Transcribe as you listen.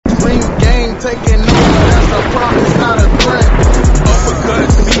Ring game taking over, that's a promise, not a threat.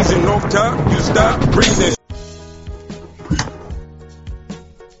 Uppercut season, no top, you stop breathing.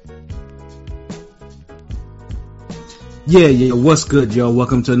 Yeah, what's good, y'all?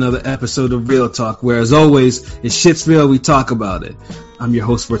 Welcome to another episode of Real Talk, where, as always, it's shit's real, we talk about it. I'm your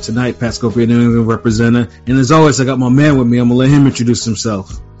host for tonight, Pat Scorpio, New England representative, and as always, I got my man with me. I'm gonna let him introduce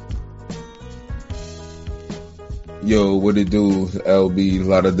himself. Yo, what it do? LB,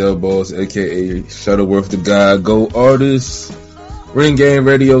 Lauderdale Boss, aka Shuttleworth the Guy, Go Artist,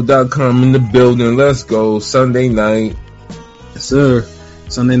 RingGameRadio.com in the building. Let's go. Sunday night. Yes, sir.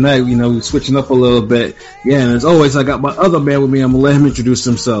 Sunday night, we're switching up a little bit. Yeah, and as always, I got my other man with me. I'm gonna let him introduce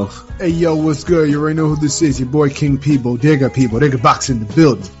himself. Hey, yo, what's good? You already know who this is. Your boy King P, Bodega Box in the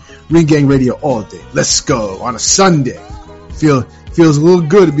building. Ring Gang Radio all day. Let's go on a Sunday. Feels a little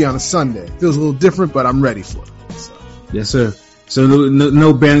good to be on a Sunday. Feels a little different, but I'm ready for it. So. Yes, sir. So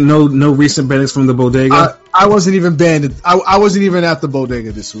no recent bannings from the bodega. I wasn't even banned. I wasn't even at the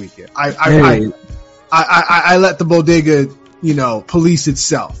bodega this weekend. I let the bodega, police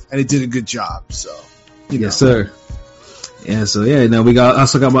itself, and it did a good job. So, Yes, sir. Yeah, so now we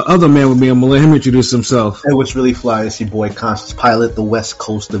also got my other man with me. I'm gonna let him introduce himself. Hey, what's really fly? It's your boy Conscious Pilot, the West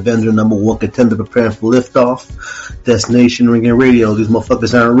Coast Avenger, #1 contender, preparing for liftoff. Destination Ring and Radio. These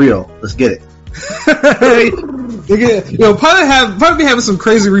motherfuckers aren't real. Let's get it. Pilot be having some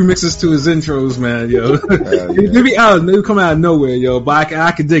crazy remixes to his intros, man. They come out of nowhere, but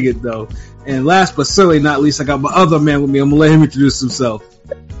I can dig it though. And last but certainly not least, I got my other man with me. I'm gonna let him introduce himself.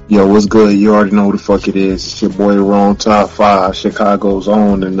 Yo, what's good? You already know who the fuck it is. It's your boy Ron Top 5, Chicago's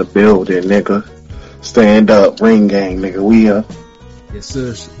own in the building, nigga. Stand up, Ring Gang, nigga. We up. Yes,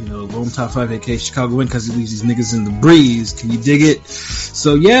 sir. Rome Top 5, aka Chicago win, because he leaves these niggas in the breeze. Can you dig it?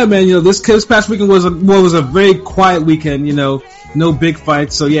 So yeah, man. This past weekend was a very quiet weekend. No big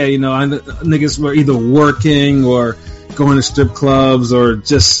fights. So yeah, niggas were either working or going to strip clubs or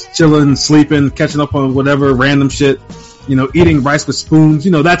just chilling, sleeping, catching up on whatever random shit. Eating rice with spoons.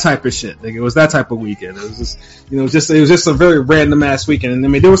 That type of shit. It was that type of weekend. It was just, it was just a very random ass weekend. And I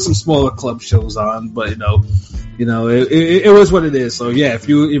mean, there were some smaller club shows on, but it was what it is. So yeah, if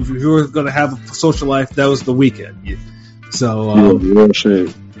you were gonna have a social life, that was the weekend. So real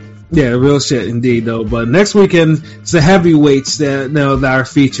shit. Yeah, real shit indeed, though. But next weekend, it's the heavyweights that are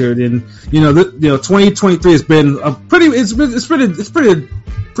featured, and 2023 has been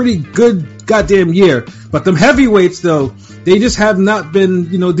pretty good goddamn year. But them heavyweights, though, they just have not been,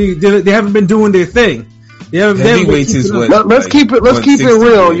 they haven't been doing their thing. Heavyweights is what. Let's keep it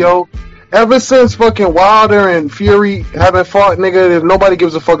real, yo. Ever since fucking Wilder and Fury haven't fought, nigga, nobody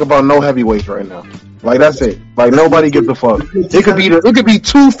gives a fuck about no heavyweights right now. Like, that's it. Like, nobody gives a fuck. It could be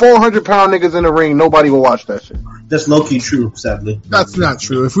two 400-pound niggas in the ring. Nobody will watch that shit. That's low-key true, sadly. That's not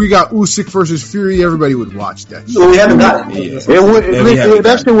true. If we got Usyk versus Fury, everybody would watch that shit. No, we haven't got it.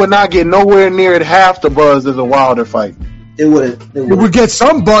 That shit would not get nowhere near half the buzz as a Wilder fight. It would get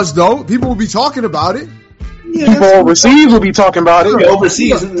some buzz, though. People would be talking about it. Yeah, people overseas will be talking about it. Yeah,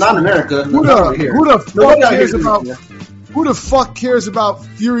 overseas, not in America. Who the fuck cares about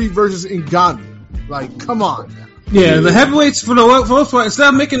Fury versus Ngannou? Like, come on. Yeah, the heavyweights for the most part, instead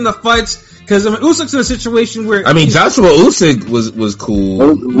of making the fights, because Usyk's in a situation where Joshua Usyk was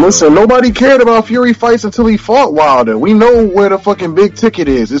cool. Listen, nobody cared about Fury fights until he fought Wilder. We know where the fucking big ticket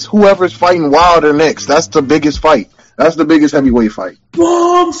is. It's whoever's fighting Wilder next. That's the biggest fight. That's the biggest heavyweight fight.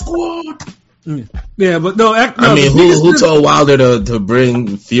 Bomb Squad. Yeah, but no. Who told Wilder to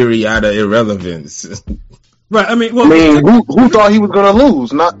bring Fury out of irrelevance? Right. Who thought he was gonna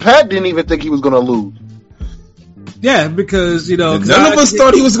lose? Not Pat didn't even think he was gonna lose. Yeah, because none of us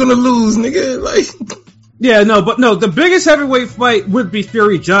thought he was gonna lose, nigga. Like, yeah, the biggest heavyweight fight would be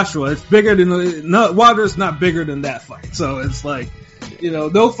Fury Joshua. It's bigger than Wilder's not bigger than that fight. So it's like,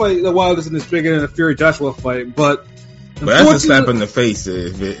 no fight that Wilder's in is bigger than a Fury Joshua fight, but that's a slap in the face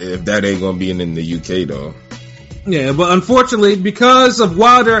if that ain't gonna be in the UK though. Yeah, but unfortunately, because of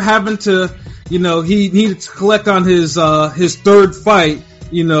Wilder having to, he needed to collect on his third fight.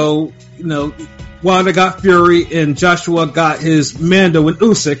 Wilder got Fury and Joshua got his Mando and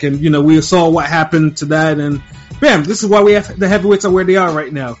Usyk, and we saw what happened to that, and bam, this is why we have the heavyweights are where they are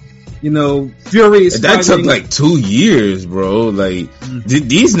right now. Fury is that took like 2 years, bro. Like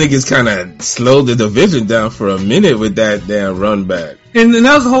these niggas kind of slowed the division down for a minute with that damn run back. And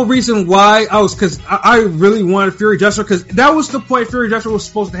that was the whole reason why because I really wanted Fury Joshua, because that was the point Fury Joshua was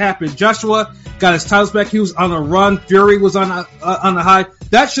supposed to happen. Joshua got his titles back. He was on a run. Fury was on a high.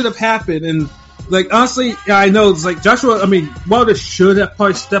 That should have happened. And like, honestly, I know it's like Joshua, Wilder should have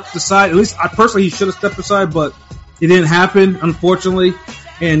probably stepped aside. At least he should have stepped aside, but it didn't happen, unfortunately.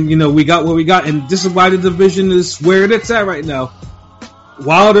 And, you know, we got what we got, and this is why the division is where it's at right now.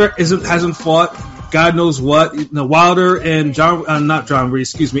 Wilder hasn't fought God knows what. You know, Wilder and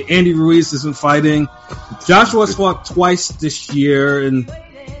Andy Ruiz isn't fighting. Joshua's fought twice this year, and,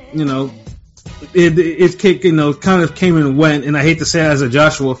 you know, it kind of came and went, and I hate to say it as a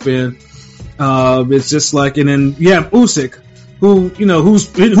Joshua fan. It's just like, and then, Usyk,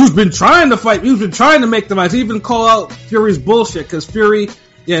 who's been trying to fight, who's been trying to make the fights. He even call out Fury's bullshit, because Fury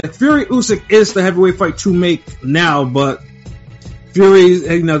Usyk is the heavyweight fight to make now, but Fury,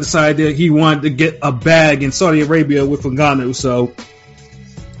 decided that he wanted to get a bag in Saudi Arabia with Ngannou, so,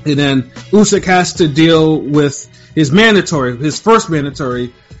 and then Usyk has to deal with his first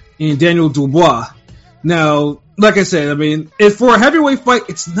mandatory in Daniel Dubois. Now, like I said, I mean, for a heavyweight fight,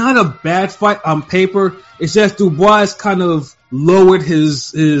 it's not a bad fight on paper. It's just Dubois kind of lowered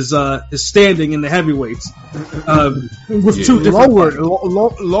his standing in the heavyweights. With two different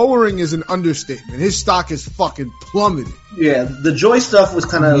lowering is an understatement. His stock is fucking plummeted. Yeah, the Joy stuff was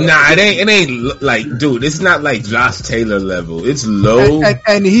kind of... Nah, it ain't like, dude, it's not like Josh Taylor level. It's low.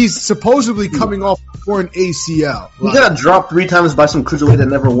 And he's supposedly coming off for an ACL. He got dropped 3 times by some cruiserweight that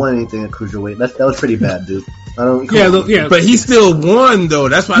never won anything at cruiserweight. That was pretty bad, dude. But he still won, though.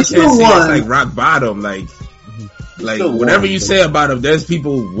 That's why I can't say it's like rock bottom. Like whatever you say about him, there's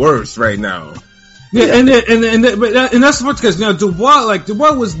people worse right now. Yeah, and that's what, because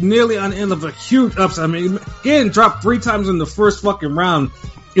Dubois was nearly on the end of a huge upset. I mean, getting dropped 3 times in the first fucking round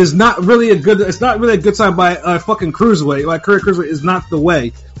is not really a good sign by a fucking cruiserweight. Like, career cruiserweight is not the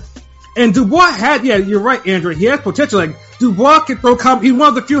way. And Dubois you're right, Andrew. He has potential. Like, Dubois can throw he's one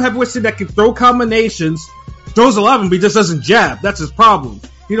of the few heavyweights that can throw combinations. Throws a lot of them, but he just doesn't jab. That's his problem.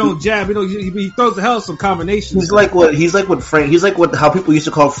 He don't jab. He throws the hell of some combinations. He's like how people used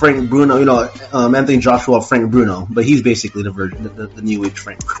to call Frank Bruno. Anthony Joshua, Frank Bruno, but he's basically the version, the new age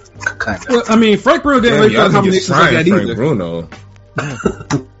Frank, kind of. Well, I mean, Frank Bruno didn't really throw combinations like that either. Frank Bruno.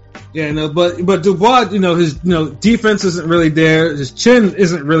 Yeah, but Dubois, his defense isn't really there. His chin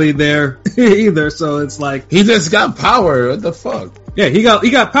isn't really there either. So it's like he just got power. What the fuck? Yeah, he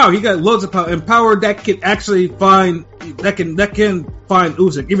got power. He got loads of power, and power that can actually find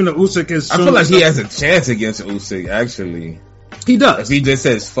Usyk. Even though Usyk is, I feel like he has a chance against Usyk. Actually, he does. If he just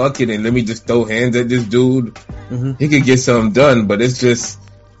says "fuck it" and let me just throw hands at this dude, he could get something done. But it's just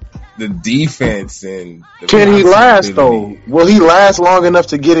the defense and can he last though? Will he last long enough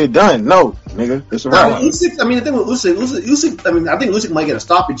to get it done? No, nigga, it's right. Usyk, I mean, the thing with Usyk, I mean, I think Usyk might get a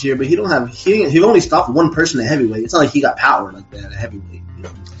stoppage here, but he only stopped one person at heavyweight. It's not like he got power like that at heavyweight.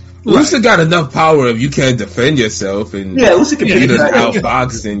 Usyk got enough power if you can't defend yourself, and Usyk can you just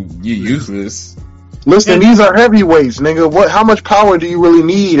outbox and you're useless. Listen, these are heavyweights, nigga. How much power do you really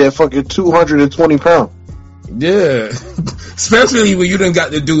need at fucking 220 pounds? Yeah, especially when you done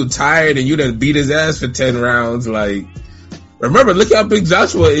got the dude tired and you done beat his ass for 10 rounds. Like, remember, look how big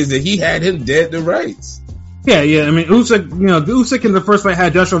Joshua is, that he had him dead to rights. Yeah. I mean, Usyk in the first fight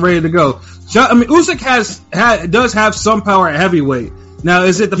had Joshua ready to go. Usyk does have some power at heavyweight. Now,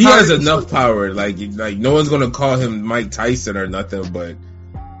 is it the? He has enough power. Like no one's gonna call him Mike Tyson or nothing, but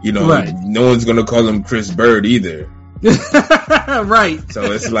right. No one's gonna call him Chris Bird either. Right.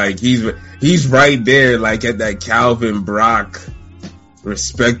 So it's like he's right there, like at that Calvin Brock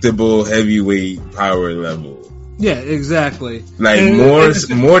respectable heavyweight power level. Yeah, exactly. Like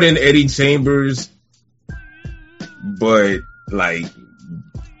more than Eddie Chambers, but like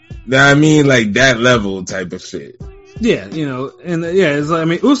that level type of shit. Yeah, it's like,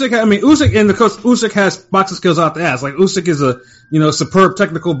 Usyk and the coach, Usyk has boxing skills out the ass. Like, Usyk is a, superb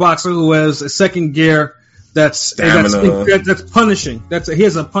technical boxer who has a second gear that's punishing. He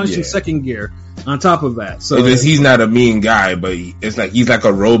has a punishing second gear on top of that. So he's not a mean guy, but it's like he's like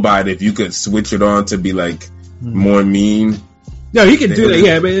a robot. If you could switch it on to be like more mean. Yeah, he can do that.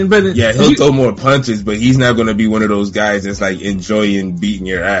 Yeah, but he'll throw more punches, but he's not going to be one of those guys that's like enjoying beating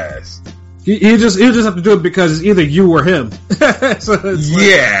your ass. He'll just have to do it because it's either you or him. So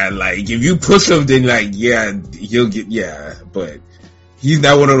like if you push him, then he'll get but he's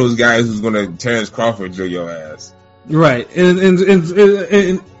not one of those guys who's gonna Terrence Crawford drill your ass. Right, and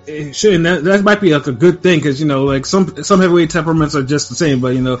that might be like a good thing because like some heavyweight temperaments are just the same.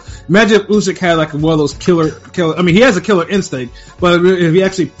 But imagine if Usyk had like one of those killer. I mean, he has a killer instinct, but if he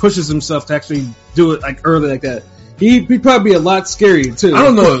actually pushes himself to actually do it like early like that. He'd probably be a lot scarier too. I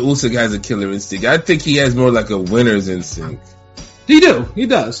don't know if Usyk has a killer instinct. I think he has more like a winner's instinct. He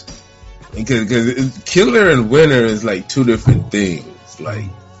does. Because killer and winner is like two different things.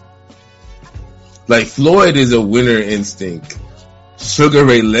 Like Floyd is a winner instinct. Sugar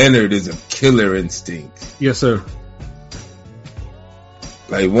Ray Leonard is a killer instinct. Yes, sir.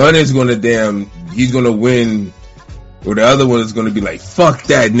 Like one is gonna he's gonna win, or the other one is gonna be like, fuck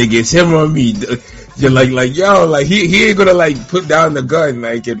that nigga, it's him or me. You're like yo, like he ain't gonna like put down the gun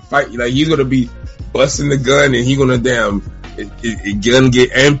like and fight. Like he's gonna be busting the gun and he gonna it gonna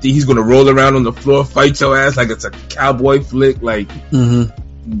get empty. He's gonna roll around on the floor, fight your ass like it's a cowboy flick. Like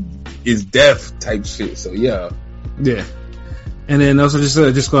it's death type shit. So yeah. And then also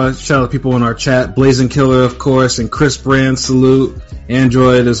just gonna shout out people in our chat, Blazing Killer, of course, and Chris Brand, salute,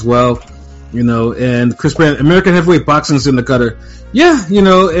 Android as well, you know, and Chris Brand, American Heavyweight Boxing's in the gutter. Yeah, you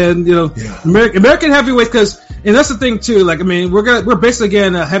know, and you know, American Heavyweight, and that's the thing too. Like, I mean, we're basically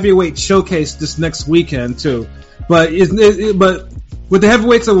getting a heavyweight showcase this next weekend too, but with the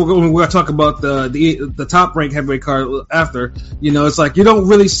heavyweights that we're going to talk about the top ranked heavyweight card after, you know, it's like you don't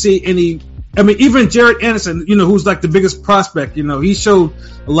really see any. I mean, even Jared Anderson, you know, who's like the biggest prospect, you know, he showed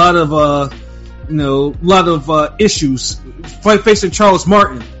a lot of issues facing Charles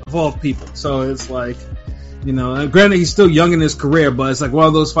Martin of all people. So it's like, you know, granted he's still young in his career, but it's like one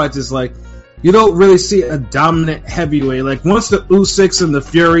of those fights is like you don't really see a dominant heavyweight. Like once the Usyks and the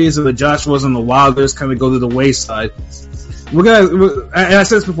Furies and the Joshuas and the Wilders kind of go to the wayside, and I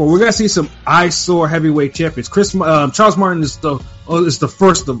said this before, we're gonna see some eyesore heavyweight champions. Charles Martin is the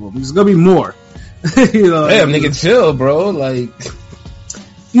first of them. There's gonna be more. You know, damn, nigga, chill, bro. Like,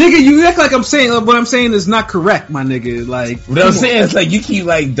 nigga, you act like I'm saying what I'm saying is not correct, my nigga. Like, what I'm saying is like you keep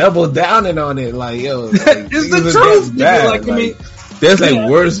like double downing on it. Like, yo, like, it's the truth, nigga. Like, I mean, there's like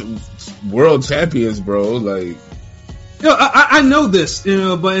worse world champions, bro. Like, yo, I know this, you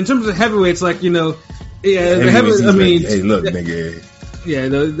know, but in terms of heavyweights, like, you know. Yeah, the heavyweight. I mean, hey, look, nigga. Yeah,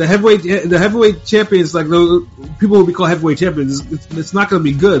 the heavyweight champions, like those people will be called heavyweight champions. It's not going to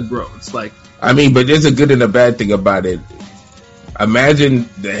be good, bro. It's like, I mean, but there's a good and a bad thing about it. Imagine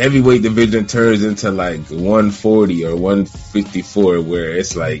the heavyweight division turns into like 140 or 154, where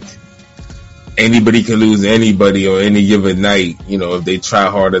it's like anybody can lose anybody on any given night. You know, if they try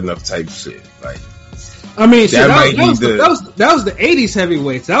hard enough, type shit. Like. I mean, that was the 80s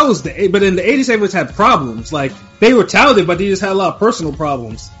heavyweights. But in the 80s heavyweights had problems. Like, they were talented, but they just had a lot of personal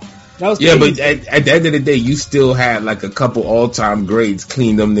problems. But at the end of the day, you still had like a couple all-time greats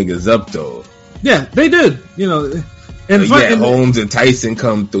clean them niggas up, though. Yeah, they did. You know, and Holmes and Tyson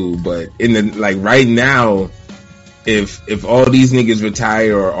come through, but in the like right now, if all these niggas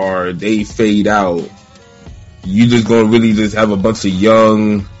retire or they fade out, you just gonna really just have a bunch of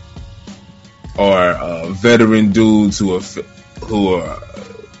young or veteran dudes who are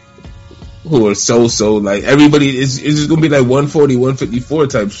so like everybody is just gonna be like 140, 154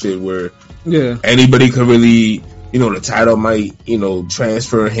 type shit where anybody can really, you know, the title might, you know,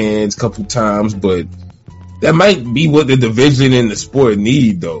 transfer hands a couple times, but that might be what the division and the sport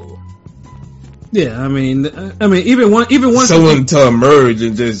need though. Yeah, I mean even one someone to emerge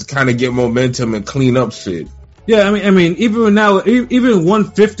and just kind of get momentum and clean up shit. Yeah, I mean, even now, even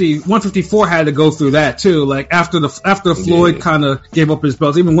 154 had to go through that too. Like after Floyd kind of gave up his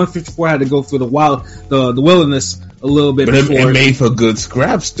belts, even 154 had to go through the wilderness a little bit. But before. It made for good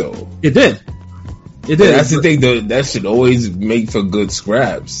scraps, though. It did. That's the thing. That should always make for good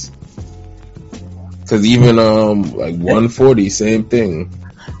scraps. Because even like 140, same thing.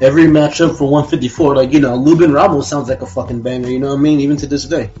 Every matchup for 154, like, you know, Lubin Ramos sounds like a fucking banger. You know what I mean? Even to this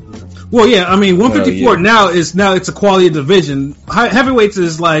day. Well, yeah, I mean, 154 now it's a quality division. Heavyweights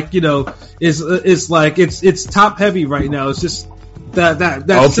is like, you know, it's like it's top heavy right now. It's just that.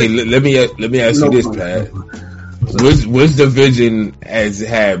 Okay, let me ask you this, Pat. Which division has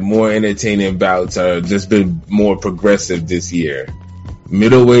had more entertaining bouts or just been more progressive this year?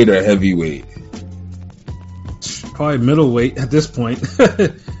 Middleweight or heavyweight? Probably middleweight at this point.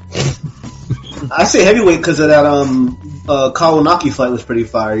 I say heavyweight because of that Kawasaki fight was pretty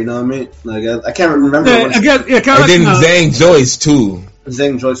fire. You know what I mean? Like I can't remember. And then Zhang Joyce too.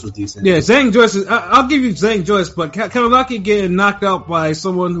 Zhang Joyce was decent. Yeah, Zhang Joyce. I'll give you Zhang Joyce, but Kawasaki getting knocked out by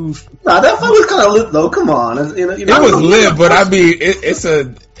someone who. Nah, that fight was kind of lit though. Come on, it was lit, but I mean, it's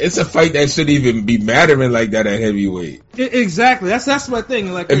a fight that shouldn't even be mattering like that at heavyweight. Exactly. That's my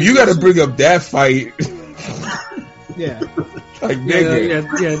thing. Like, if you got to bring up that fight. Yeah. Like nigga.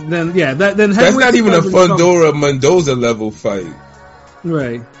 Then that's not even a Fundora Mendoza level fight.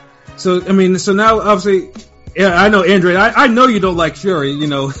 Right. So I mean, so now obviously, yeah, I know Andre. I know you don't like Fury. You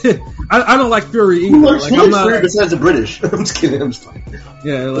know, I don't like Fury either. I'm not Fury besides the British. I'm just kidding. I'm just fine.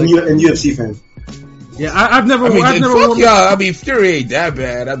 Yeah, like, and UFC fan. Yeah, I've never. Fuck y'all. I mean, Fury ain't that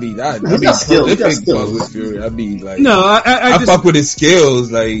bad. I mean, I fuck with Fury. I mean, like, no, I fuck with his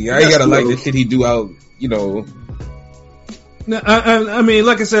skills. Like, I ain't gotta like the shit he do out. You know. No, I mean,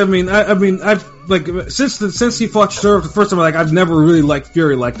 like I said, I've like since he fought Swerve the first time, like I've never really liked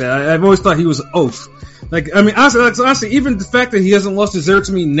Fury like that. I've always thought he was an oaf. Like, I mean, honestly, even the fact that he hasn't lost his ear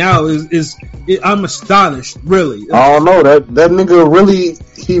to me now is I'm astonished, really. I don't know, that nigga really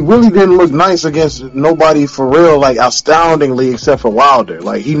didn't look nice against nobody for real, like astoundingly, except for Wilder.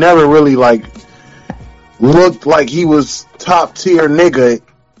 Like he never really like looked like he was top tier nigga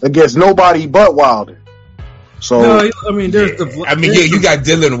against nobody but Wilder. So no, I mean, there's you got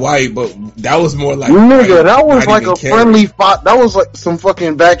Dylan White, but that was more like nigga, that was like a friendly fight. That was like some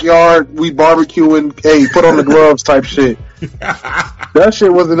fucking backyard, we barbecuing, hey, put on the gloves type shit. That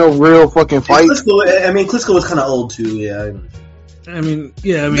shit wasn't no real fucking fight. Klitschko was kind of old too. Yeah. Nigga,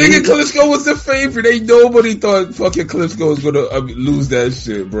 Klitschko was the favorite. Ain't nobody thought fucking Klitschko was gonna lose that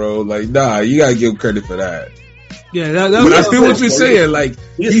shit, bro. Like, nah, you gotta give credit for that. Yeah, but I feel what you're saying. Like,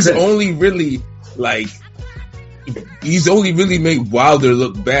 he's only really made Wilder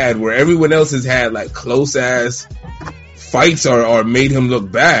look bad, where everyone else has had like close ass fights or made him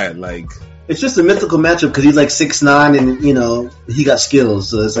look bad. Like, it's just a mythical matchup because he's like 6'9" and he got skills.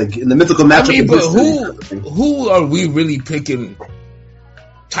 So it's like in the mythical matchup. I mean, but who are we really picking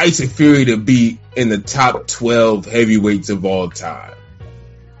Tyson Fury to be in the top 12 heavyweights of all time?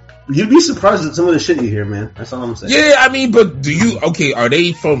 You'd be surprised at some of the shit you hear, man. That's all I'm saying. Yeah, I mean, but are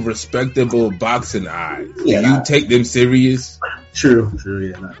they from respectable boxing eyes? Yeah, you take them serious? True,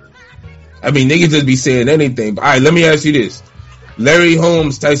 yeah. Not really. I mean, niggas just be saying anything. But, all right, let me ask you this. Larry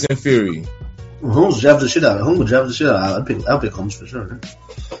Holmes, Tyson Fury. Holmes jabs the shit out. I'll pick Holmes for sure.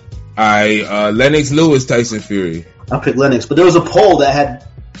 All right, Lennox Lewis, Tyson Fury. I'll pick Lennox. But there was a poll that had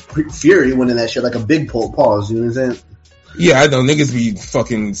Fury winning that shit, like a big poll. Pause, you know what I'm saying? Yeah, I know niggas be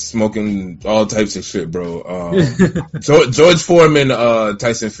fucking smoking all types of shit, bro. George Foreman,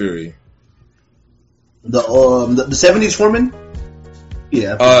 Tyson Fury. The 70s Foreman?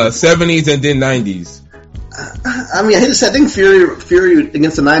 Yeah. 70s and then 90s. I mean, I think Fury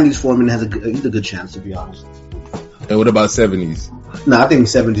against the 90s Foreman has a good chance, to be honest. And what about 70s? No, I think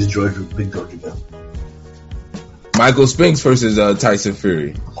 70s Big George. Michael Spinks versus Tyson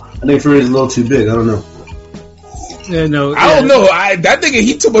Fury. I think Fury's a little too big. I don't know. Yeah, no, I don't know. That nigga,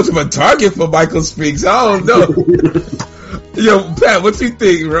 he too much of a target for Michael Spinks. I don't know. Yo, Pat, what you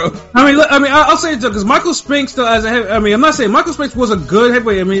think, bro? I mean, I'll say it though, because Michael Spinks, though, I'm not saying Michael Spinks was a good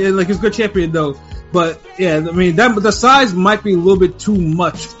heavyweight. I mean, like he's a good champion though. But yeah, I mean, the size might be a little bit too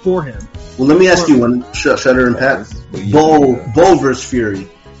much for him. Well, let me ask you one, Shutter and Pat. Bo versus Fury,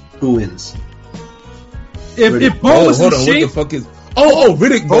 who wins? If Bo was in shape, what the fuck is?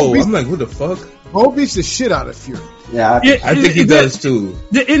 Riddick Bowe. I'm like, what the fuck? Bo beats the shit out of Fury. Yeah, I think he does too.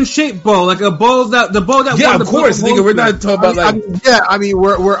 The in shape Bo, like a Bo that yeah, of course, nigga. We're not talking about like. I mean,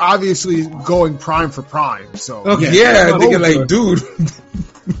 we're obviously going prime for prime. So okay, yeah, nigga, like, dude.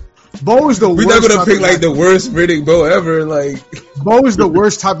 Bo is the worst. We're not gonna pick like the worst Riddick Bowe ever. Like, Bo is the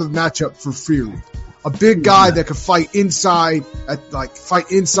worst type of matchup for Fury. A big guy that could fight inside,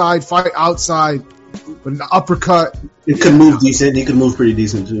 fight outside, but an uppercut. He could move decent. He could move pretty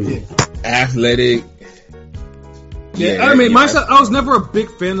decent too. Yeah. Athletic. Yeah, I mean, myself, I was never a big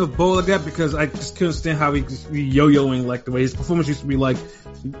fan of Bo like that because I just couldn't stand how he could be yo-yoing, like the way his performance used to be like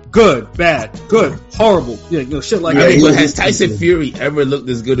good, bad, good, horrible, shit like that. But has Tyson Fury ever looked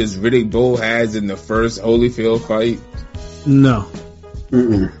as good as Riddick Bowe has in the first Holyfield fight? No.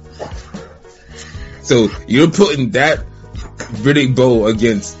 Mm-mm. So you're putting that Riddick Bowe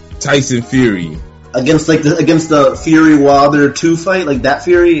against Tyson Fury. Against the Fury Wilder 2 fight, like that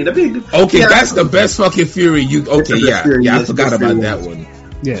Fury, that'd be a good. Okay, that's the best fucking Fury. I forgot about that one.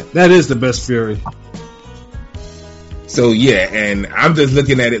 Yeah, that is the best Fury. So yeah, and I'm just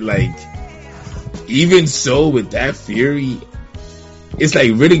looking at it like, even so with that Fury, it's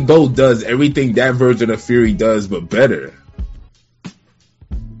like Riddick Bowe does everything that version of Fury does, but better.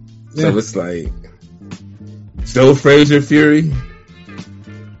 Yeah. So it's like, still Frazier Fury.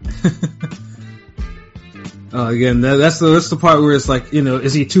 Again, that's the part where it's like,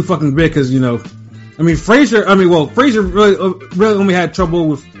 is he too fucking big? Because Frazier really only had trouble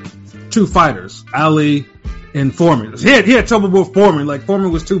with 2 fighters, Ali and Foreman. He had trouble with Foreman. Like,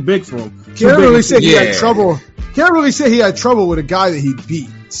 Foreman was too big for him. Can't really say he had trouble with a guy that he beat.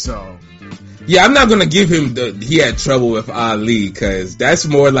 So yeah, I'm not gonna give him he had trouble with Ali, because that's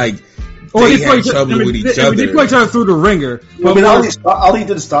more like they had trouble with each other. They played each other through the ringer. Ali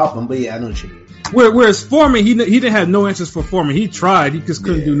didn't stop him, but yeah, I know what you mean. Whereas Foreman, he didn't have no answers for Foreman. He tried, he just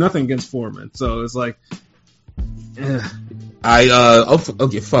couldn't do nothing against Foreman. So it's like,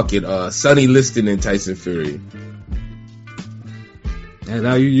 fuck it. Sonny Liston and Tyson Fury. And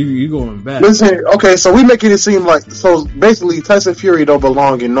now you going back. Listen, okay, so we making it seem like basically Tyson Fury don't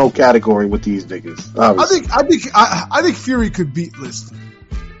belong in no category with these niggas. Obviously. I think Fury could beat Liston.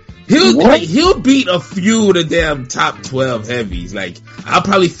 He'll beat a few of the damn top 12 heavies. Like, I'll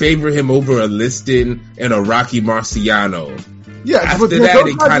probably favor him over a Liston and a Rocky Marciano. Yeah, after that,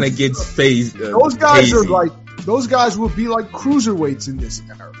 it kind of gets phased. Those guys hazy. are like, those guys will be like cruiserweights in this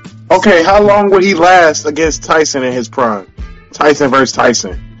era. Okay, how long would he last against Tyson in his prime? Tyson versus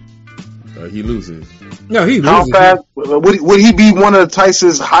Tyson. He loses. No, he loses. How fast would he be one of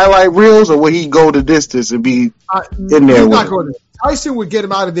Tyson's highlight reels, or would he go the distance and be in there? Tyson would get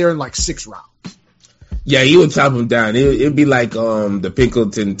him out of there in like 6 rounds. Yeah, he would chop him down. It'd be like the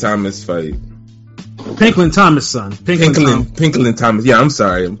Pinkleton Thomas fight. Pinklin Thomas, son. Pinklin Thomas. Yeah, I'm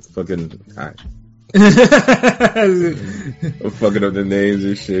sorry. I'm fucking high. I'm fucking up the names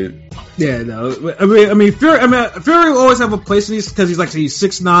and shit. Yeah, no. I mean, Fury will always have a place in these because he's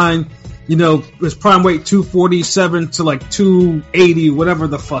 6'9", you know, his prime weight 247 to like 280, whatever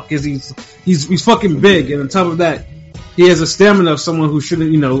the fuck is. He's fucking big, and on top of that, he has a stamina of someone who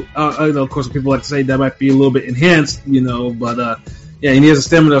shouldn't, you know, of course people like to say that might be a little bit enhanced, you know, but yeah, and he has a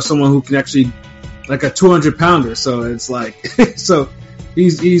stamina of someone who can actually, like a 200 pounder, so it's like, so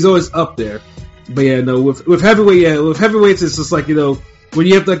he's always up there. But yeah, no, with heavyweights, it's just like, you know, when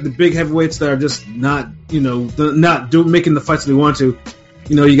you have like the big heavyweights that are just not, you know, making the fights they want to,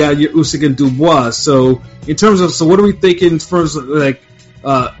 you know, you got your Usyk and Dubois. So in terms of, what are we thinking first? Like,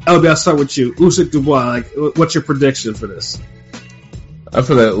 LB, I'll start with you. Usyk, Dubois. Like, what's your prediction for this? I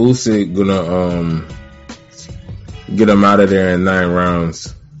feel like Usyk gonna get him out of there in 9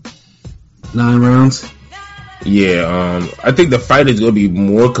 rounds. 9 rounds. Yeah, I think the fight is gonna be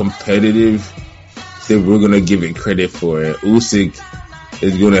more competitive than we're gonna give it credit for. And Usyk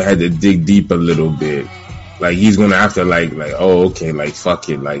is gonna have to dig deep a little bit. Like, he's gonna have to like, oh, okay, like, fuck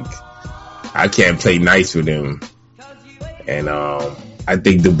it, like, I can't play nice with him. And I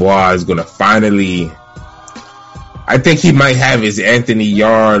think Dubois is gonna finally. I think he might have his Anthony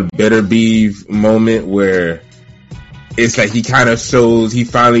Yarde Better Be moment where it's like he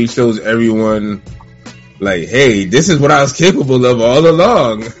finally shows everyone, like, hey, this is what I was capable of all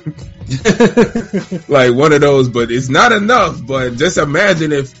along. Like one of those, but it's not enough. But just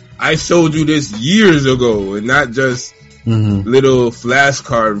imagine if I showed you this years ago and not just little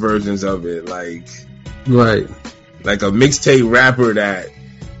flashcard versions of it. Like, right. Like a mixtape rapper that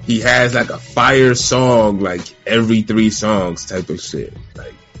he has like a fire song like every 3 songs type of shit.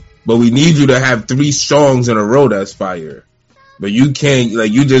 Like, but we need you to have 3 songs in a row that's fire. But you can't,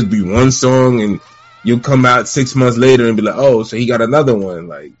 like, you just be one song and you'll come out 6 months later and be like, oh, so he got another one.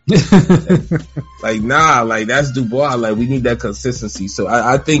 Like, like, nah, like, that's Dubois. Like, we need that consistency. So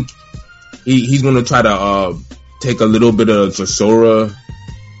I think he's going to try to take a little bit of Chisora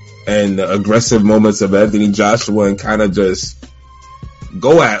and the aggressive moments of Anthony Joshua and kind of just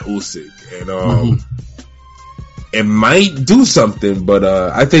go at Usyk. And it might do something, but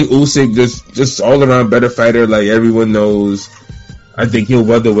I think Usyk just all around better fighter, like everyone knows. I think he'll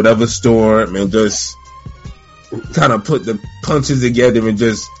weather whatever storm and just kind of put the punches together and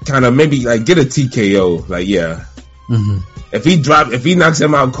just kind of maybe like get a TKO. Like, yeah. If he knocks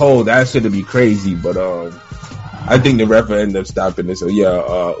him out cold, that shit would be crazy. But I think the ref will end up stopping it. So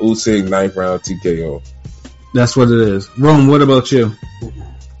yeah, Usyk 9th round TKO. That's what it is. Rome, what about you?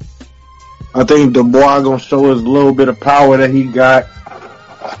 I think Dubois gonna show his little bit of power that he got,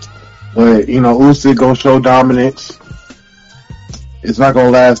 but you know, Usyk gonna show dominance. It's not gonna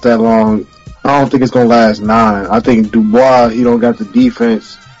last that long. I don't think it's gonna last 9. I think Dubois, he don't got the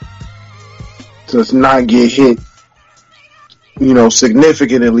defense to not get hit, you know,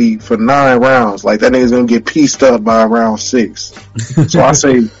 significantly for 9 rounds. Like, that nigga's gonna get pieced up by round 6. So I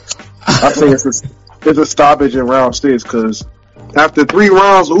say it's a stoppage in round 6 because after 3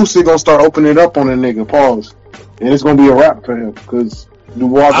 rounds, Usyk gonna start opening up on the nigga. Pause, and it's gonna be a wrap for him because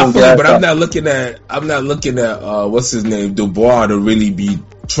Dubois. I'm not looking at what's his name, Dubois, to really be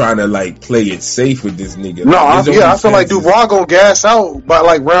trying to like play it safe with this nigga. No, I feel like Dubois gonna gas out by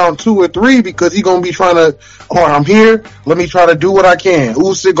like round 2 or 3 because he gonna be trying to. Oh, I'm here. Let me try to do what I can.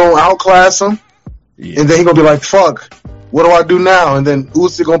 Usyk gonna outclass him, and then he gonna be like, "Fuck, what do I do now?" And then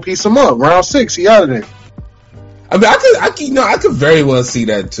Usyk gonna piece him up. Round 6, he out of there. I mean, I could very well see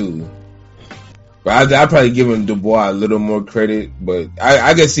that too. But I'd probably give him Dubois a little more credit. But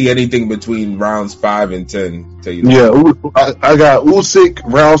I can see anything between rounds 5 and 10. Tell you that. Yeah, I got Usyk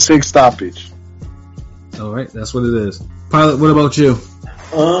round 6 stoppage. All right, that's what it is. Pilot, what about you?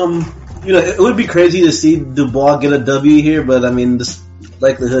 You know, it would be crazy to see Dubois get a W here, but I mean,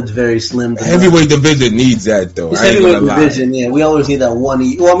 likelihood's very slim. The heavyweight division needs that though. It's heavyweight division, yeah. We always need that one.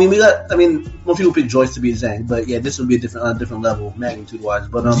 Well, I mean, most people pick Joyce to beat Zhang, but yeah, this would be a different level, magnitude wise.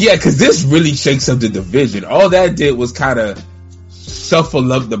 But yeah, because this really shakes up the division. All that did was kind of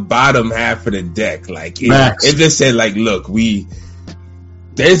shuffle up the bottom half of the deck. Like it just said, like, look,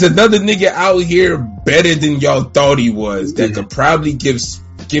 there's another nigga out here better than y'all thought he was that could probably give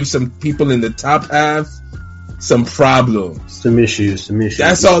some people in the top half some problems. Some issues.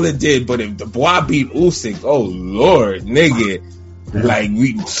 That's all it did. But if Dubois beat Usyk, oh Lord, nigga. Like,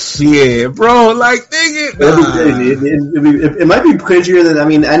 bro, like, nigga. It might be crazier than,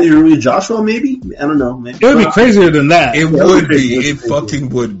 Andy Ruiz Joshua, maybe? I don't know. Maybe. It would be crazier than that. It would be. It fucking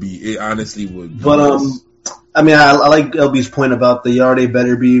would be. It honestly would be. But, I like LB's point about the Yarde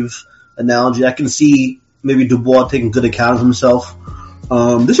Beterbiev analogy. I can see maybe Dubois taking good account of himself.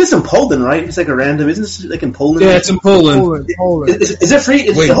 This is in Poland, right? It's like a random. Isn't this like in Poland? Yeah, it's in Poland. Is it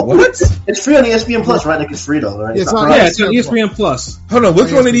free? Wait, what? It's free on ESPN Plus, right? Like it's free though, right? It's on ESPN Plus. Hold on,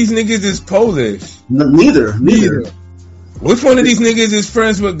 which one of these niggas is Polish? Neither. Which one of these niggas is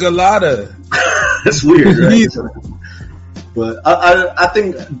friends with Galata? That's weird, right? But I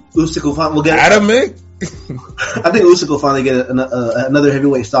think Usyk will get Adamic? I think Usyk will finally get another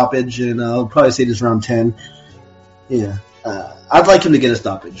heavyweight stoppage, and I'll probably say this round 10. Yeah. I'd like him to get a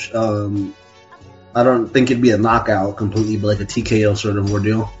stoppage. I don't think it'd be a knockout completely, but like a TKO sort of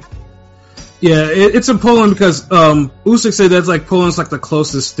ordeal. Yeah, it's in Poland because Usyk said that's like Poland's like the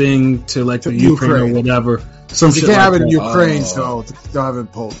closest thing to like the Ukraine or whatever. You can't have it in Ukraine, so they'll have it in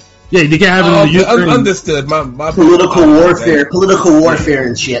Poland. Yeah, you can't have it in Ukraine. Understood. My political warfare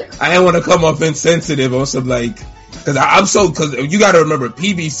and shit. I didn't want to come off insensitive on some like, because you got to remember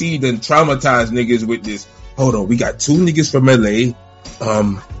PBC done traumatized niggas with this. Hold on, we got 2 niggas from LA.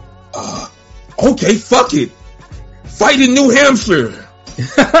 Okay, fuck it. Fight in New Hampshire.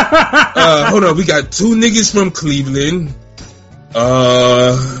 Hold on, we got 2 niggas from Cleveland. 2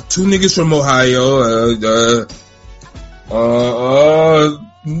 niggas from Ohio.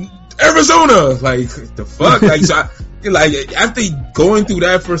 Arizona. Like, the fuck? Like, so like, after going through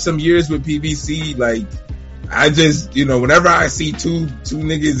that for some years with PBC, like, I just, whenever I see two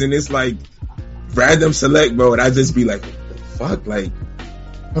niggas and it's like random select mode, I just be like, what the fuck? Like,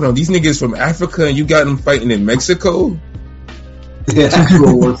 hold on, these niggas from Africa and you got them fighting in Mexico? Yeah,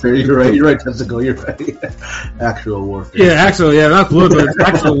 actual warfare. You're right, Testicle. You're right. Actual warfare. Yeah, not political.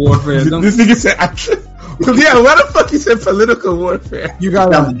 Actual warfare. This nigga said actual. Yeah, why the fuck you said political warfare? You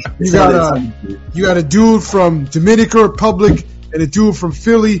got a dude from Dominican Republic and a dude from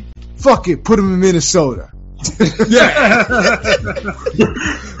Philly. Fuck it, put him in Minnesota. Yeah,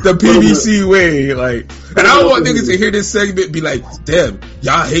 the PBC way, like, and I don't want niggas to hear this segment be like, damn,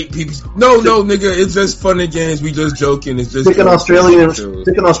 y'all hate PBC. No, nigga, it's just fun and games. We just joking. It's just stick an Australian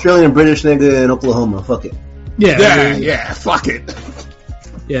British nigga in Oklahoma. Fuck it. Yeah, fuck it.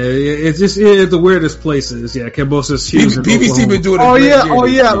 Yeah, it's just the weirdest places. Yeah, Cambosa's huge. PBC been doing it. Oh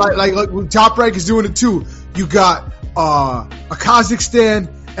yeah, like Top Rank is doing it too. You got a Kazakhstan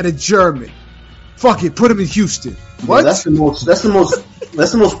and a German. Fuck it, put him in Houston. What? Yeah, that's the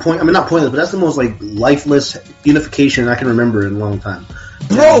most point. I mean, not pointless, but that's the most like lifeless unification I can remember in a long time.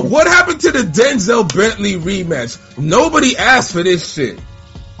 Bro, what happened to the Denzel Bentley rematch? Nobody asked for this shit.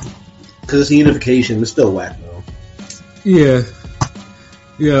 Because it's a unification. It's still whack though. Yeah.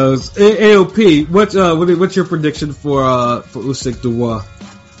 Yeah, AOP. What's your prediction for Usyk Dubois?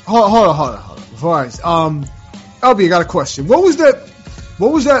 Hold on. Before LB, I got a question. What was that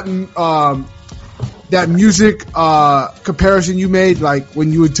that music comparison you made, like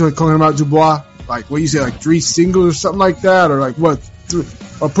when you were talking about Dubois, like what you said, like 3 singles or something like that, or like what,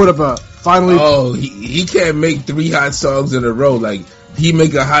 or put up a finally. Oh, he can't make 3 hot songs in a row. Like he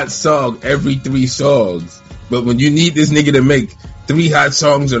make a hot song every 3 songs, but when you need this nigga to make 3 hot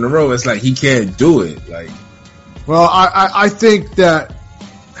songs in a row, it's like he can't do it. Like, well, I think that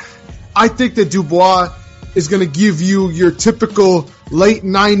Dubois is going to give you your typical late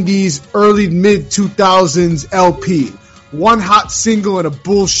 90s, early mid 2000s LP. 1 hot single and a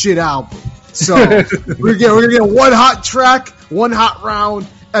bullshit album. So we're gonna get 1 hot track, 1 hot round,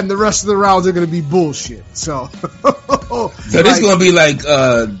 and the rest of the rounds are gonna be bullshit. So this is gonna be like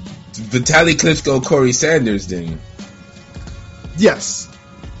Vitaly Klitschko, Corey Sanders thing. Yes,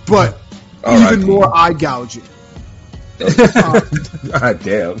 but even more eye gouging. God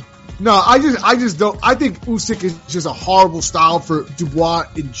damn. No, I just don't. I think Usyk is just a horrible style for Dubois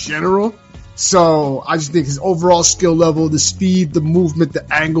in general. So I just think his overall skill level, the speed, the movement,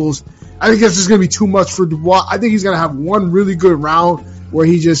 the angles, I think that's just going to be too much for Dubois. I think he's going to have 1 really good round where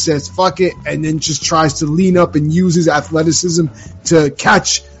he just says fuck it and then just tries to lean up and use his athleticism to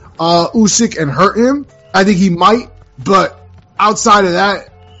catch Usyk and hurt him. I think he might, but outside of that,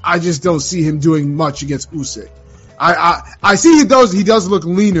 I just don't see him doing much against Usyk. I see he does look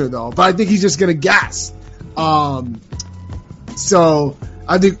leaner though, but I think he's just gonna gas. So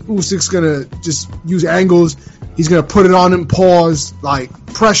I think Usyk's gonna just use angles. He's gonna put it on him, pause,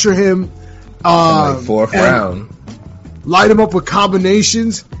 like pressure him, like fourth round, light him up with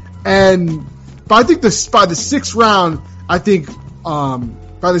combinations. But I think by the sixth round, by the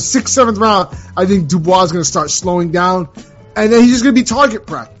 6th, 7th round, I think Dubois is gonna start slowing down, and then he's just gonna be target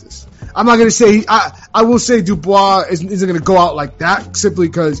practice. I'm not gonna say I will say Dubois isn't gonna go out like that simply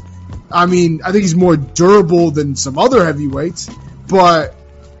because I think he's more durable than some other heavyweights, but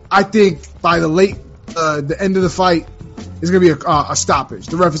I think by the end of the fight, it's going to be a stoppage.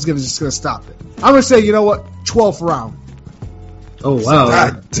 The ref is just going to stop it. I'm going to say, you know what? 12th round. Oh, wow.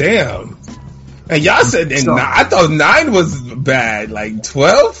 God damn. And y'all said, I thought 9 was bad. Like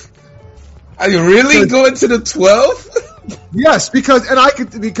 12? Are you really going to the 12th? Yes, because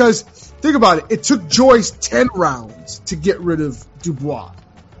think about it. It took Joyce 10 rounds to get rid of Dubois.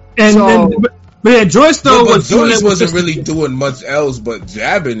 But yeah, Joyce though wasn't really doing much else but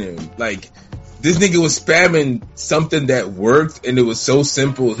jabbing him. Like this nigga was spamming something that worked, and it was so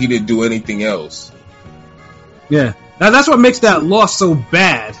simple he didn't do anything else. Yeah, that's what makes that loss so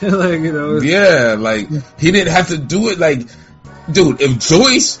bad. Like, you know, yeah, like he didn't have to do it. Like, dude, if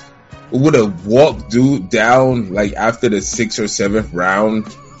Joyce would have walked dude down like after the 6th or 7th round,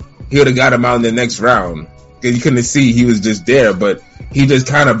 he would have got him out in the next round because you couldn't see he was just there, but. He just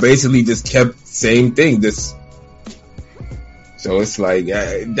kind of basically just kept same thing. So it's like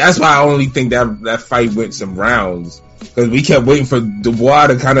that's why I only think that fight went some rounds because we kept waiting for Dubois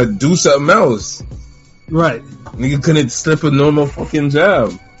to kind of do something else. Right. Nigga couldn't slip a normal fucking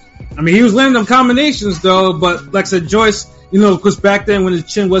jab. I mean, he was landing them combinations though, but like I said, Joyce, you know, because back then when his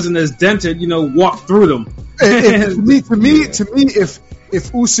chin wasn't as dented, you know, walked through them. To me,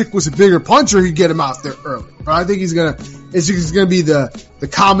 if Usyk was a bigger puncher, he'd get him out there early. But I think it's gonna be the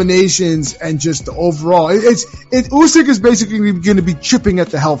combinations and just the overall. Usyk is basically going to be chipping at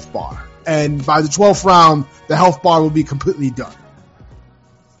the health bar, and by the 12th round, the health bar will be completely done.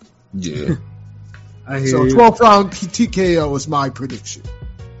 Yeah. I hear so you. 12th round TKO is my prediction.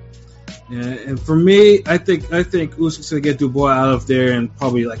 Yeah, and for me, I think Usyk's gonna get Dubois out of there in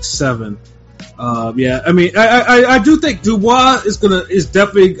probably like 7. Yeah, I mean, I do think Dubois is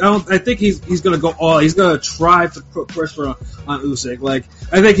definitely. I think he's gonna go all. He's gonna try to put pressure on Usyk. Like,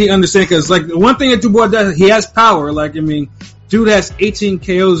 I think he understands because like the one thing that Dubois does, he has power. Like, I mean, dude has 18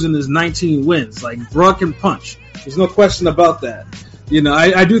 KOs in his 19 wins. Like, bro can punch. There's no question about that. You know,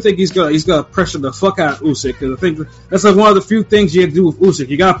 I do think he's gonna pressure the fuck out of Usyk because I think that's like one of the few things you have to do with Usyk.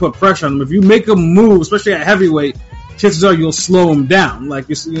 You gotta put pressure on him. If you make him move, especially at heavyweight, chances are you'll slow him down. Like,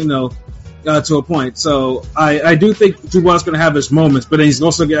 you know. To a point, so I do think Dubois is going to have his moments, but then he's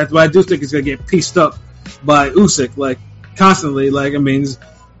also but I do think he's going to get pieced up by Usyk, like constantly. Like, I mean,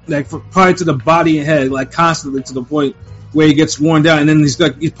 like probably to the body and head, like constantly to the point where he gets worn down, and then he's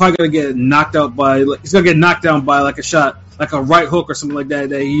probably going to get knocked out by he's going to get knocked down by like a shot, like a right hook or something like that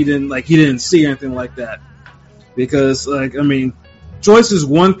he didn't see or anything like that. Because like, I mean, Joyce is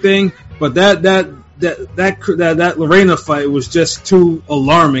one thing, but that Lorena fight was just too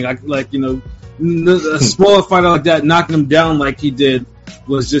alarming. Like you know, a smaller fighter like that knocking him down like he did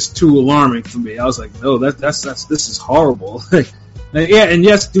was just too alarming for me. I was like, no, this is horrible. Yeah, and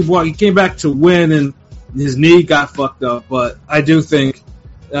yes, Dubois, he came back to win and his knee got fucked up, but I do think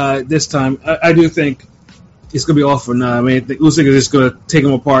this time I do think it's gonna be all for now. I mean, I think Usyk is just gonna take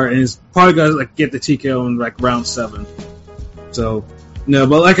him apart and he's probably gonna like get the TKO in like round 7. So. No,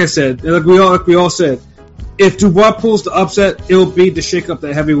 but like I said, like we all said, if Dubois pulls the upset, it'll be the shake up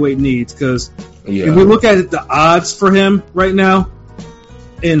that heavyweight needs. Because if we look at it, the odds for him right now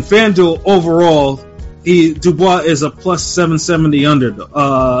in FanDuel overall, Dubois is a plus 770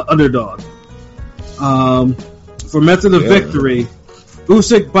 underdog. For method of victory,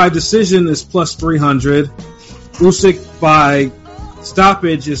 Usyk by decision is plus 300. Usyk by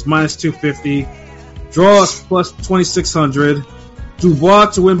stoppage is minus 250. Draw is plus 2600. Dubois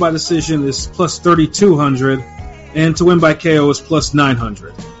to win by decision is plus 3,200, and to win by KO is plus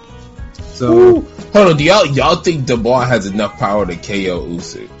 900. So, hold on, do y'all think Dubois has enough power to KO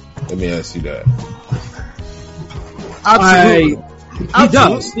Usyk? Let me ask you that. Absolutely, he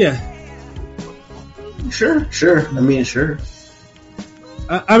does. Yeah. Sure. I mean, sure.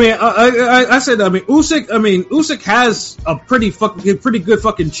 I said. I mean, Usyk has a pretty good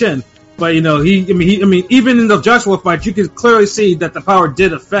fucking chin. But even in the Joshua fight, you could clearly see that the power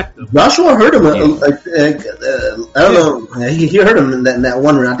did affect him. Joshua hurt him. I don't know. He hurt him in that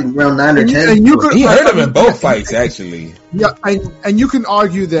one round. I think round 9 or 10. And he hurt him in both fights, actually. Yeah, and you can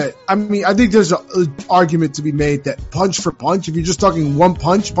argue that. I mean, I think there's an argument to be made that punch for punch, if you're just talking one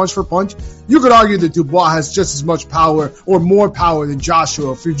punch for punch, you could argue that Dubois has just as much power or more power than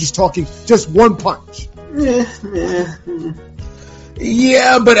Joshua if you're just talking just one punch.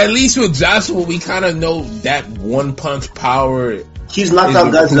 Yeah, but at least with Joshua, we kind of know that one punch power. He's knocked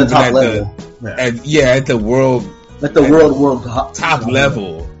out guys at the top level. At the world. At the world top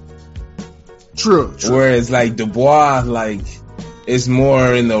level. True. Whereas like Dubois, like it's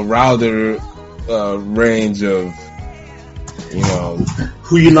more in the router range of,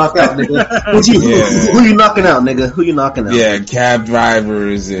 who you knock out, nigga. Who you knocking out, nigga? Who you knocking out? Yeah, cab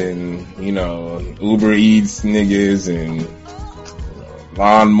drivers and Uber Eats niggas and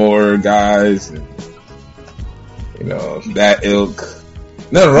lawnmower guys and that ilk.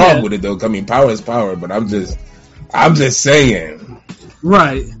 Nothing wrong with it though. I mean, power is power, but I'm just saying.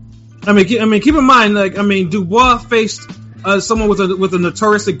 Right. I mean, keep in mind, Dubois faced someone with a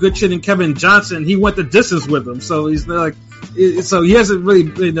notoriously good chin in Kevin Johnson. He went the distance with him, so he's like, so he hasn't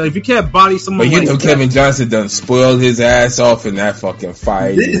really, if you can't body someone. But Kevin Johnson done spoiled his ass off in that fucking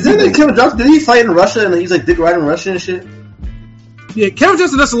fight. Didn't Kevin Johnson? Did he fight in Russia and he's like dick riding Russia and shit? Yeah, Kevin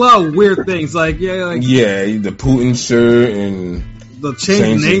Johnson does a lot of weird things, the Putin shirt and the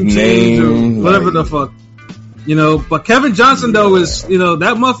name change or whatever the fuck. But Kevin Johnson though is,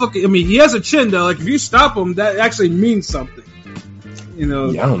 that motherfucker. I mean, he has a chin though. Like if you stop him, that actually means something. Yeah,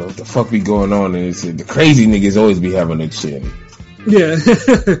 I don't know what the fuck be going on. The crazy niggas always be having a chin. Yeah.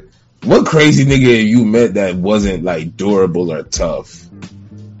 What crazy nigga you met that wasn't like durable or tough?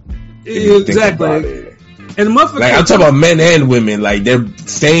 Exactly. And the motherfucker, I'm talking about men and women. Like they're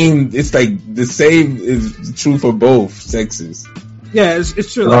same. It's like the same is true for both sexes. Yeah,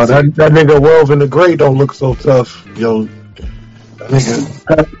 it's true. That nigga Wells in the Great don't look so tough, yo. That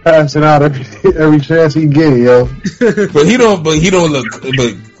nigga passing out every chance he get, yo. But he don't look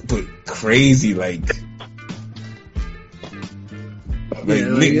but crazy like.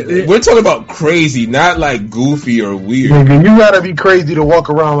 We're talking about crazy, not like goofy or weird. Nigga, you gotta be crazy to walk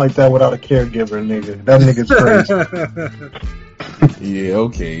around like that without a caregiver, nigga. That nigga's crazy. Yeah,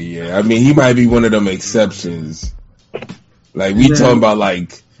 okay, yeah. I mean, he might be one of them exceptions. Like we talking about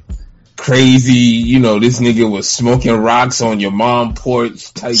like crazy, this nigga was smoking rocks on your mom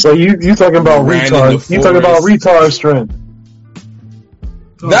porch type. So you talking about retard? You talking about retard strength?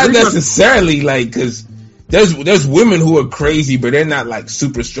 Not necessarily, like because. There's women who are crazy, but they're not like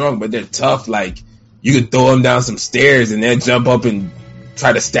super strong, but they're tough. Like you could throw them down some stairs and they'll jump up and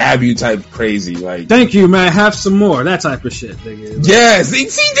try to stab you type crazy. Like thank you, man. Have some more. That type of shit, nigga. Yeah, see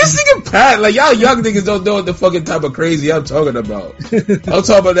this nigga Pat. Like y'all young niggas don't know what the fucking type of crazy I'm talking about. I'm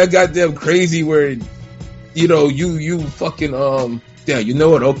talking about that goddamn crazy where you fucking you know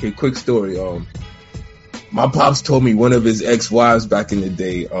what? Okay, quick story. My pops told me one of his ex-wives back in the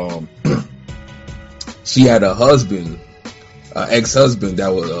day. She had a husband, ex-husband that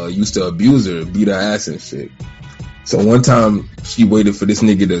was used to abuse her, beat her ass and shit. So one time she waited for this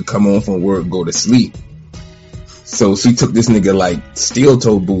nigga to come home from work, go to sleep. So she took this nigga like steel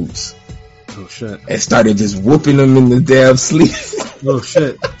toe boots. Oh shit! And started just whooping him in the damn sleep. Oh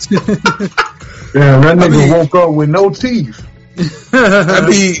shit! Damn, that nigga woke up with no teeth. I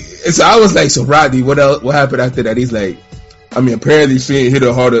mean, so I was like, so Rodney, what else? What happened after that? He's like, apparently she ain't hit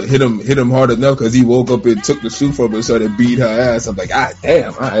him hard enough because he woke up and took the shoe from her and started beat her ass. I'm like,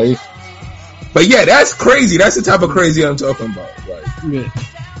 damn, all right. But yeah, that's crazy. That's the type of crazy I'm talking about. Like,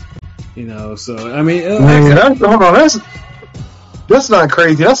 yeah. So I mean, that's not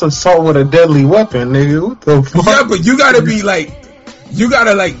crazy. That's assault with a deadly weapon, nigga. What the fuck? Yeah, but you gotta be like,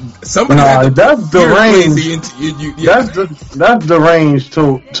 somebody. That's the range. That's the range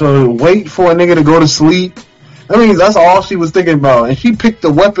to wait for a nigga to go to sleep. I mean, that's all she was thinking about. And she picked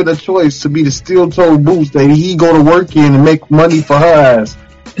the weapon of choice to be the steel-toed boots that he go to work in and make money for her ass.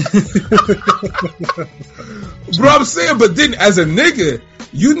 Bro, I'm saying, but then as a nigga,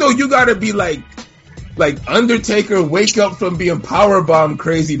 you gotta be like Undertaker, wake up from being powerbomb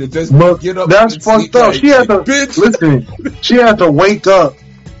crazy to just get up. That's fucked up. She had to listen. She had to wake up.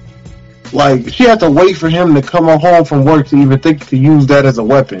 Like she had to wait for him to come home from work to even think to use that as a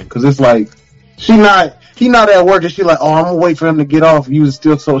weapon. Because it's like he not at work and she like, oh, I'm gonna wait for him to get off and use it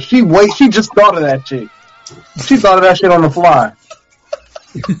still. So she just thought of that shit. She thought of that shit on the fly.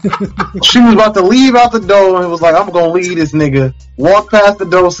 She was about to leave out the door and it was like, I'm gonna leave this nigga. Walk past the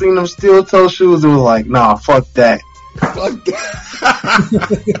door, seen them steel toe shoes, and was like, nah, fuck that. Fuck that.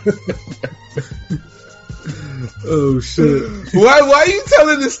 Oh shit! Why are you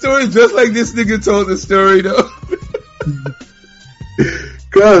telling the story just like this nigga told the story though?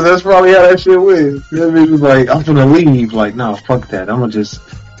 Cause that's probably how that shit went. That nigga was like, I'm finna leave. Like, no, fuck that. I'm gonna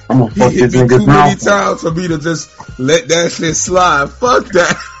fuck this nigga's too mouth. many times for me to just let that shit slide. Fuck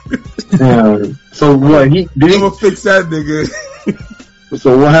that. Yeah. So what? I'm gonna fix that nigga.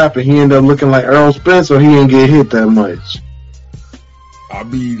 So what happened? He ended up looking like Earl Spence, or he didn't get hit that much? I'll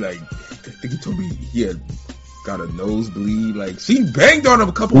be like, I think he told me he had got a nosebleed. Like, she banged on him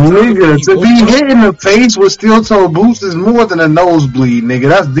a couple times. Nigga, to be hit in the face with steel toe boots is more than a nosebleed, nigga.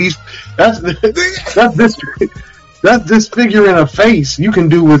 That's disfiguring a face. You can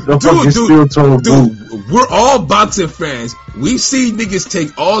do with a fucking steel toe boot. We're all boxing fans. We've seen niggas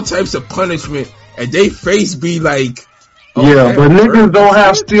take all types of punishment, and they face be like, oh, yeah, man, but niggas don't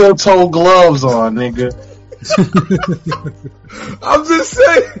have steel toe gloves on, nigga. I'm just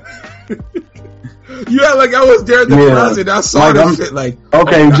saying. You act like I was there in the closet. I saw this shit. Like,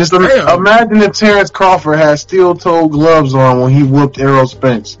 okay, oh, just imagine if Terrence Crawford had steel toe gloves on when he whooped Errol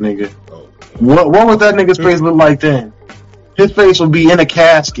Spence, nigga. What would that nigga's face look like then? His face would be in a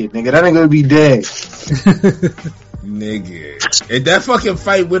casket, nigga. That nigga would be dead. Nigga, if that fucking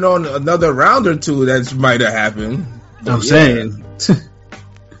fight went on another round or two, that might have happened. I'm saying.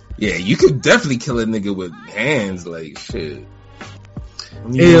 Yeah, you could definitely kill a nigga with hands, like shit.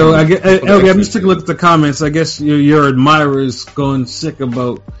 Hey, yo, I'm just taking a look at the comments. I guess your admirers going sick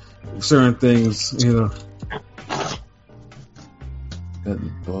about certain things, you know.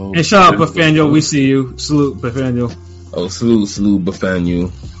 And shout out Bafaniel, we see you. Salute Bafaniel. Oh, salute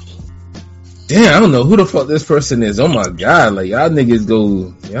Bafaniel. Damn, I don't know who the fuck this person is. Oh my god, like y'all niggas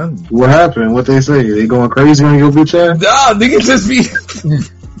go. Y'all... What happened? What they say? They going crazy on your bitch ass? Nah, niggas just be.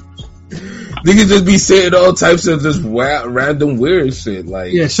 Niggas just be saying all types of just random weird shit.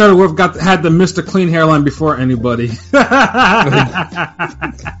 Like, yeah, Shuttleworth had the Mr. Clean hairline before anybody.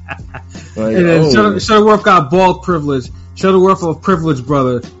 And then Shuttleworth got bald privilege. Shuttleworth of privilege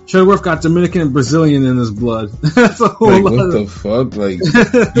brother. Shuttleworth got Dominican and Brazilian in his blood. That's a whole lot. What the fuck? Like,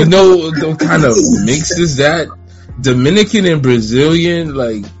 you know what kind of mix is that? Dominican and Brazilian?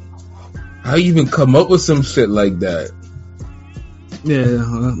 Like, how you even come up with some shit like that? Yeah,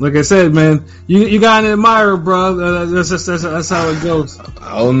 like I said, man, you got an admirer, bro. That's how it goes.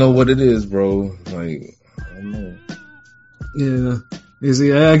 I don't know what it is, bro. Like, I don't know. Yeah, you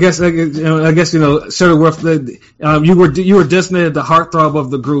see, I guess Shuttleworth. You were designated the heartthrob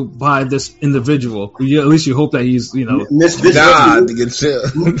of the group by this individual. At least you hope that he's, Miss Bitch. Nah, nigga, chill.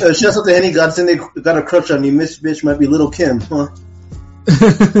 Shouts out to any gods and they got a crush on you. Miss Bitch might be Little Kim, huh?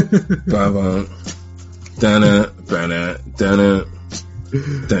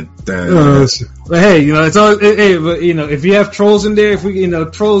 But hey, it's always but if you have trolls in there, if we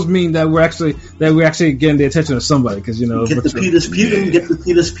trolls mean that we're actually getting the attention of somebody because get the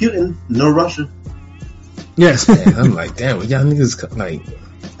Peter's Putin, no Russia. Yes. Man, I'm like, damn, what y'all niggas like.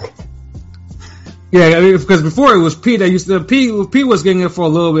 Yeah, because before it was Pete that used to Pete was getting it for a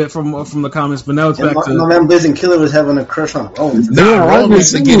little bit from the comments, but now it's back to my man Blazing Killer was having a crush on Rome. Rome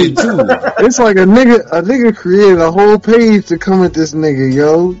used to get it too. It's like a nigga created a whole page to come at this nigga,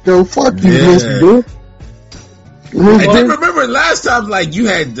 yo. Yo, fuck you, bitch. And then remember last time, like you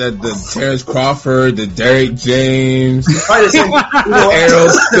had the Terrence Crawford, the Derek James, Errol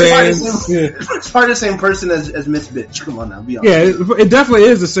Spence. It's probably the same person as Miss Bitch. Come on now, be honest. Yeah, it definitely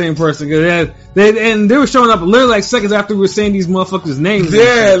is the same person. They were showing up literally like seconds after we were saying these motherfuckers' names.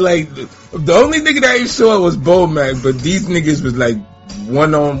 Yeah, like the only nigga that ain't show up was Bo Mac, but these niggas was like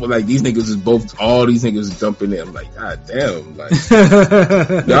one on, like these niggas was both. All these niggas was jumping in. I'm like, god damn, like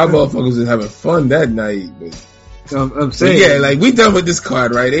y'all motherfuckers was having fun that night. But, I'm saying, yeah, like we done with this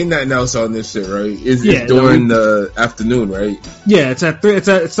card, right? Ain't nothing else on this shit, right? It's during the afternoon, right? Yeah, it's at 3. It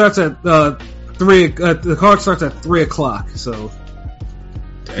starts at 3. The card starts at 3:00. So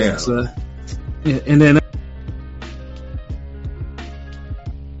damn. and then